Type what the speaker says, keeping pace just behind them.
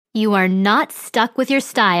You are not stuck with your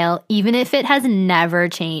style, even if it has never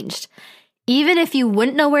changed. Even if you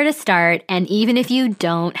wouldn't know where to start, and even if you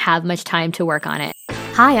don't have much time to work on it.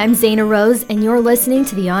 Hi, I'm Zaina Rose, and you're listening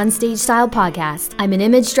to the Onstage Style Podcast. I'm an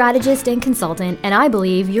image strategist and consultant, and I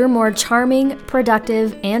believe you're more charming,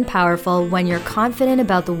 productive, and powerful when you're confident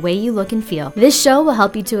about the way you look and feel. This show will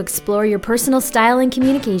help you to explore your personal style and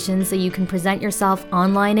communication so you can present yourself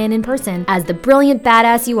online and in person as the brilliant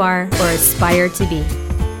badass you are or aspire to be.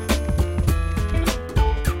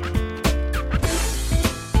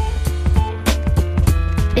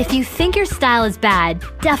 If you think your style is bad,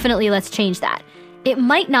 definitely let's change that. It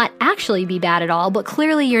might not actually be bad at all, but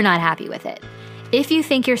clearly you're not happy with it. If you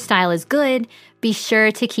think your style is good, be sure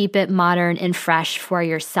to keep it modern and fresh for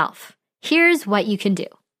yourself. Here's what you can do.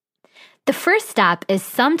 The first step is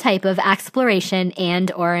some type of exploration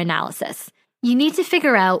and/or analysis. You need to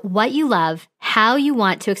figure out what you love, how you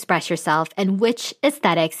want to express yourself, and which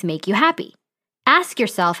aesthetics make you happy. Ask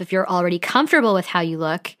yourself if you're already comfortable with how you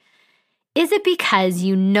look. Is it because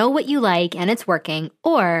you know what you like and it's working,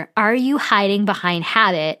 or are you hiding behind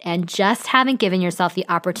habit and just haven't given yourself the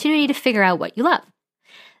opportunity to figure out what you love?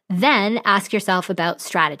 Then ask yourself about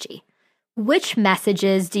strategy. Which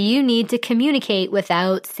messages do you need to communicate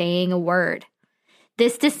without saying a word?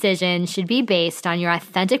 This decision should be based on your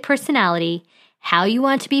authentic personality, how you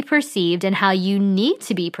want to be perceived, and how you need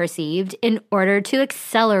to be perceived in order to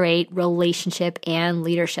accelerate relationship and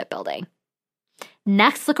leadership building.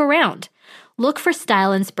 Next, look around. Look for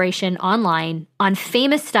style inspiration online, on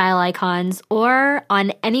famous style icons, or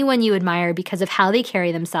on anyone you admire because of how they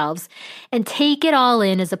carry themselves, and take it all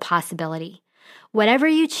in as a possibility. Whatever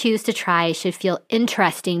you choose to try should feel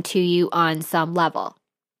interesting to you on some level.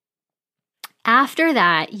 After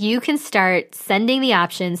that, you can start sending the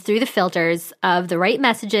options through the filters of the right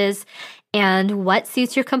messages and what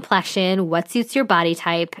suits your complexion, what suits your body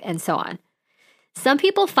type, and so on. Some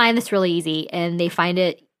people find this really easy, and they find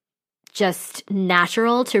it just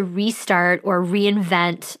natural to restart or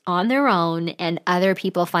reinvent on their own, and other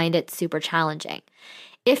people find it super challenging.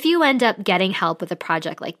 If you end up getting help with a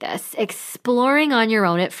project like this, exploring on your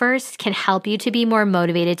own at first can help you to be more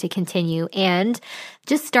motivated to continue, and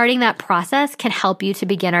just starting that process can help you to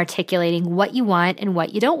begin articulating what you want and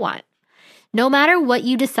what you don't want. No matter what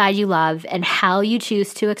you decide you love and how you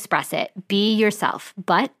choose to express it, be yourself,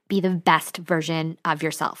 but be the best version of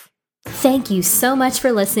yourself. Thank you so much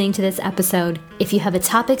for listening to this episode. If you have a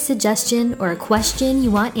topic suggestion or a question you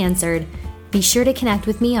want answered, be sure to connect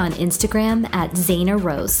with me on Instagram at Zaina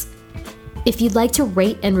Rose. If you'd like to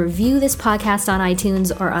rate and review this podcast on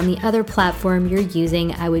iTunes or on the other platform you're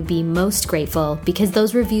using, I would be most grateful because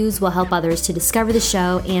those reviews will help others to discover the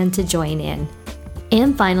show and to join in.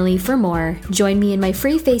 And finally, for more, join me in my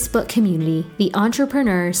free Facebook community, the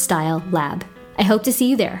Entrepreneur Style Lab. I hope to see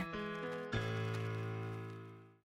you there.